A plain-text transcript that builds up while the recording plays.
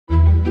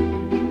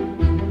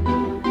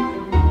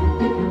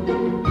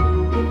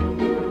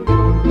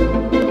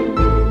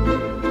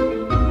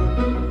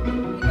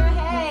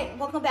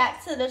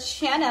the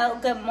channel.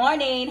 Good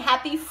morning,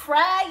 happy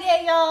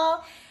Friday,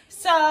 y'all.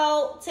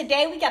 So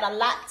today we got a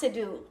lot to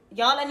do,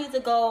 y'all. I need to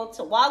go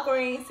to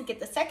Walgreens to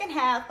get the second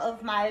half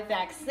of my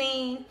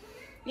vaccine.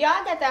 Y'all,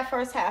 I got that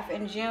first half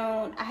in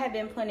June. I have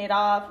been putting it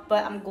off,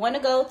 but I'm going to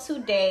go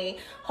today.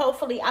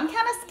 Hopefully, I'm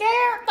kind of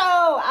scared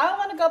though. I don't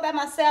want to go by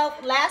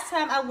myself. Last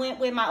time I went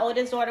with my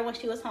oldest daughter when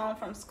she was home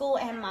from school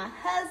and my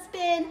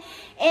husband.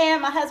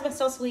 And my husband's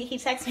so sweet. He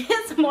texted me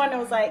this morning.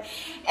 Was like,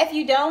 if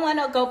you don't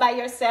want to go by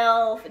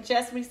yourself,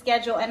 just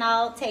reschedule and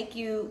I'll take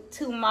you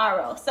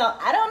tomorrow. So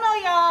I don't know,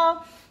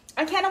 y'all.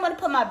 I kind of want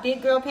to put my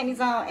big girl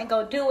panties on and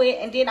go do it.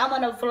 And then I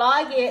want to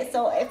vlog it.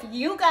 So if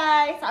you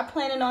guys are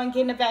planning on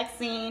getting the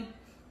vaccine,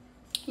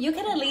 you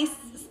can at least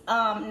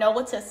know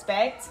what to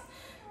expect.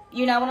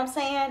 You know what I'm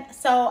saying?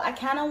 So I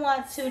kind of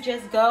want to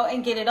just go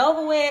and get it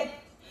over with.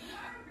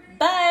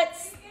 But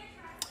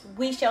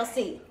we shall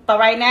see. But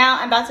right now,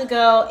 I'm about to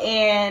go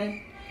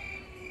and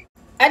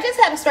I just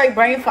had a straight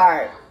brain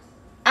fart.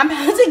 I'm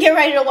about to get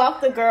ready to walk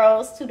the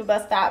girls to the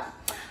bus stop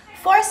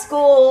for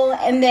school.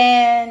 And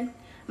then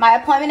my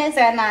appointment is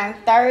at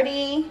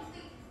 9:30.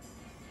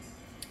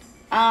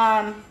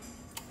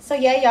 So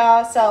yeah,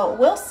 y'all, so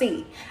we'll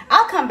see.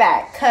 I'll come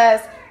back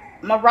because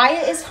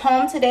Mariah is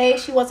home today.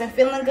 She wasn't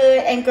feeling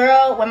good. And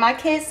girl, when my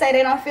kids say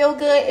they don't feel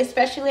good,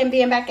 especially in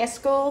being back at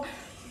school,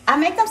 I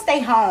make them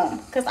stay home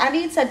because I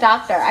need to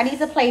doctor. I need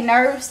to play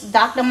nurse,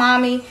 doctor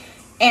mommy,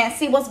 and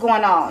see what's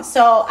going on.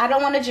 So I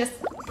don't want to just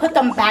put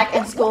them back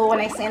in school when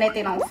they saying that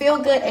they don't feel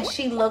good. And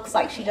she looks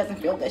like she doesn't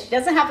feel good. She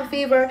doesn't have a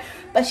fever,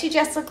 but she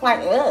just looks like,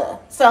 ugh.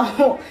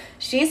 So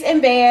she's in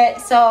bed.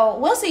 So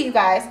we'll see, you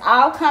guys.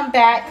 I'll come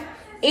back.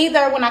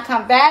 Either when I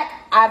come back,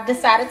 I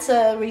decided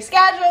to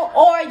reschedule,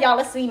 or y'all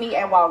will see me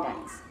at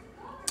Walgreens.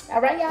 All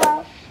right,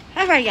 y'all.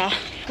 All right, y'all.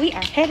 We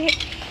are headed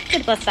to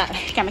the bus stop.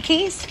 Got my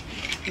keys,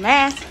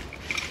 mask,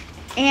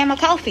 and my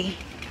coffee.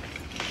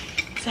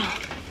 So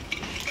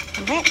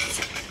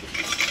let's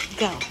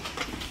go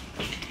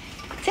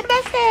to the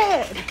bus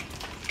stop.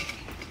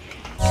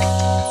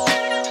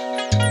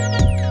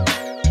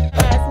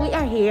 Yes, we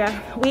are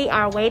here. We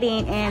are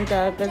waiting in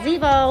the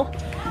gazebo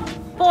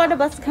for the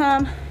bus to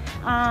come.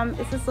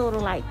 It's this little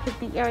like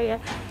picnic area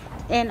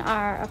in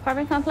our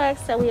apartment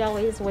complex, so we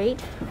always wait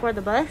for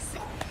the bus.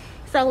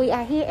 So we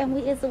are here and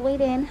we is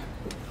waiting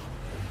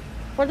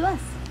for the bus.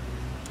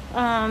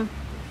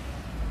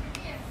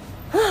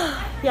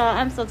 Y'all,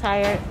 I'm so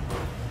tired.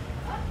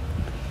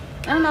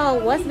 I don't know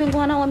what's been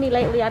going on with me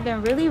lately. I've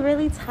been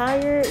really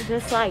tired,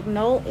 just like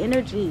no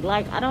energy.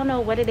 Like I don't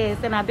know what it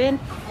is, and I've been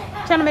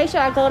trying to make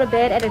sure I go to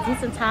bed at a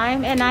decent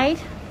time at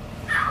night,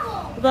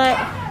 but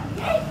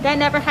that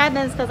never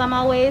happens because I'm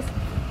always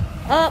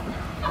up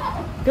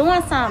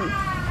doing something.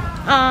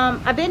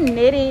 I've been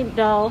knitting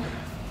though,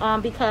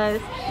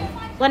 because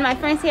one of my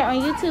friends here on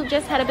YouTube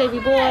just had a baby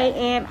boy,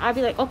 and I'll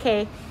be like,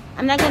 okay,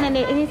 I'm not gonna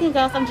knit anything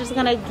else. I'm just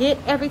gonna get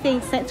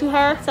everything sent to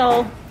her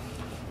so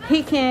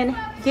he can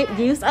get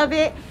use of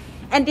it.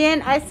 And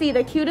then I see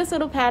the cutest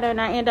little pattern,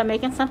 I end up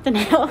making something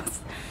else.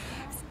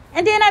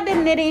 And then I've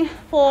been knitting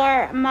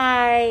for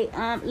my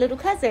little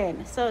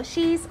cousin. So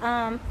she's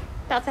about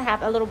to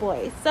have a little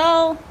boy.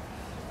 So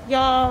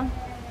y'all,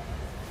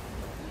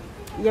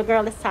 your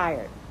girl is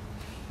tired,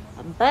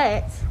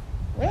 but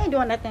we ain't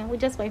doing nothing. We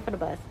just waiting for the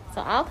bus.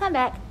 So I'll come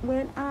back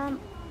when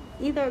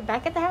either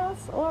back at the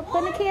house or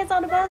putting the kids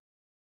on the bus.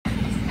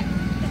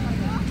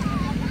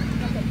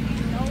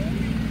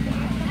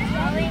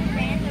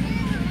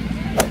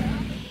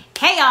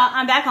 Hey y'all,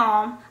 I'm back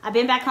home. I've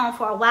been back home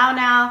for a while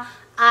now.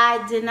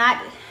 I did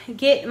not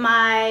get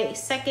my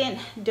second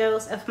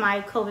dose of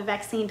my COVID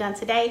vaccine done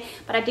today,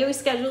 but I did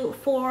reschedule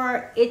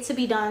for it to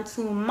be done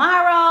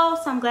tomorrow,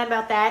 so I'm glad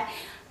about that.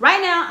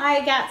 Right now,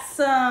 I got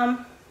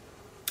some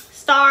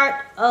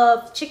start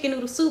of chicken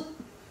noodle soup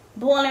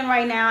boiling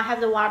right now. I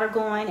have the water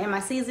going and my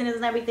seasonings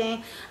and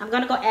everything. I'm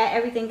gonna go add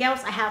everything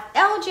else. I have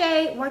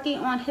LJ working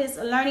on his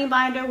learning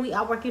binder. We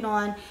are working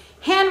on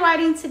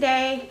handwriting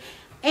today,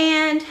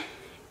 and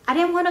I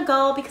didn't want to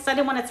go because I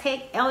didn't want to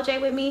take LJ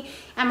with me,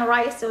 and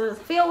Mariah still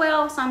doesn't feel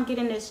well, so I'm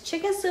getting this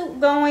chicken soup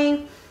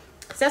going.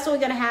 So that's what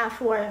we're gonna have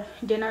for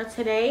dinner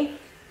today.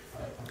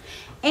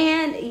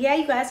 And yeah,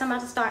 you guys, I'm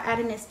about to start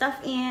adding this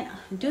stuff in,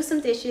 do some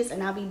dishes,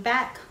 and I'll be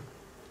back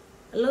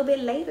a little bit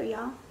later,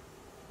 y'all.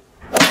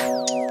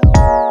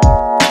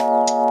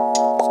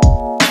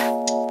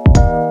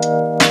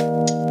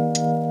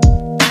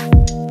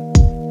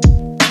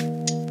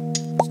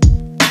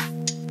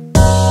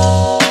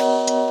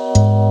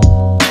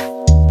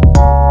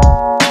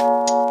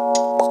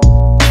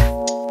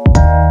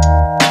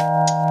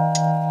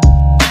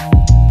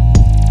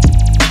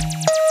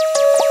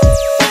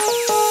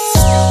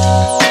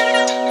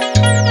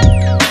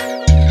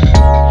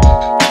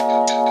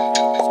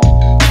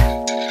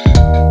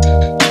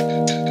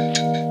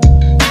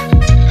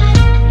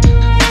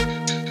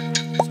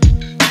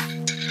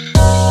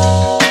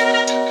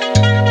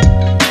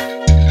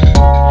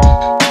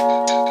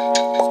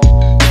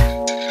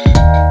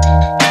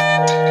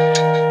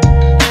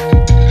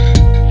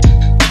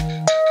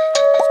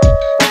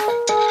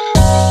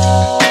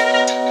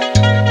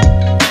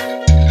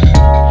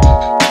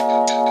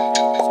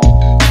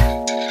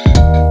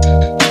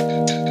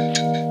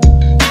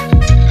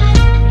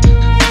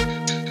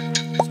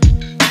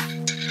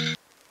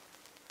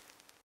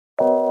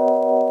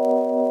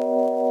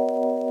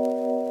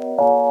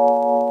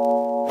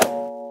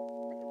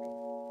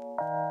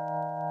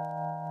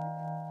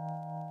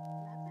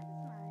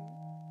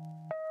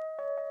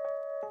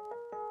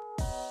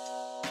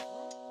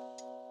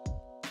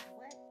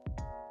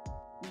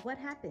 what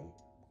happened?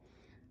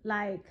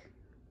 Like,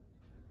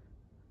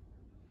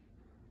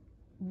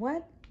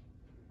 what?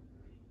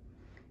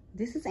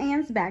 This is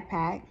Anne's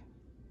backpack.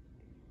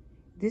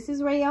 This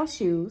is Rael's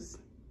shoes.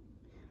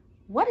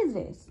 What is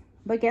this?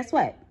 But guess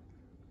what?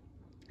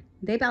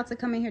 They about to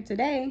come in here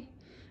today.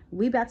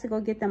 We about to go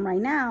get them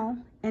right now,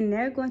 and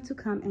they're going to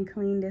come and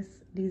clean this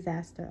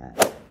disaster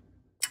up.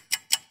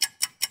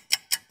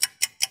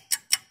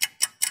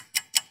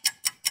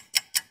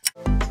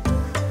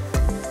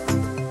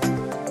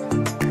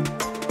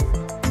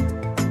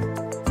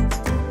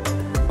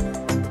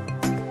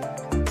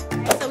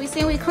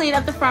 So we cleaned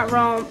up the front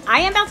room. I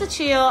am about to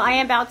chill. I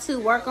am about to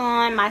work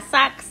on my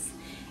socks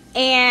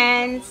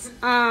and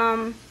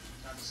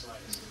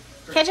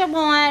catch up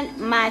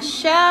on my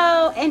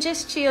show and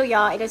just chill,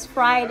 y'all. It is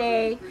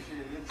Friday.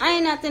 I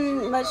ain't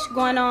nothing much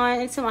going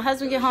on until my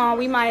husband get home.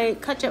 We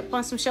might catch up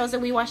on some shows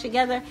that we watch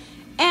together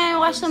and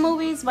watch some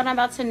movies, but I'm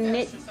about to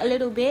knit a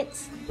little bit.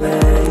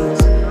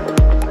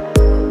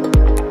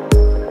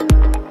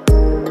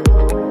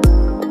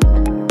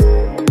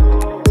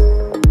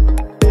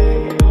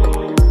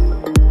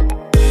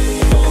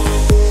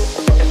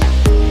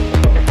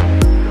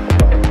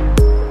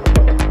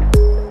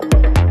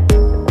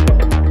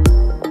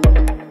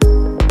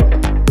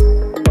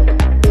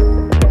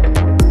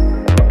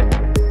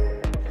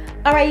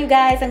 Alright, you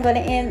guys, I'm going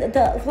to end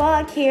the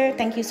vlog here.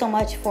 Thank you so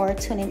much for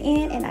tuning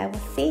in, and I will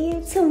see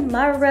you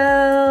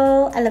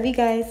tomorrow. I love you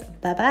guys.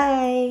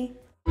 Bye-bye.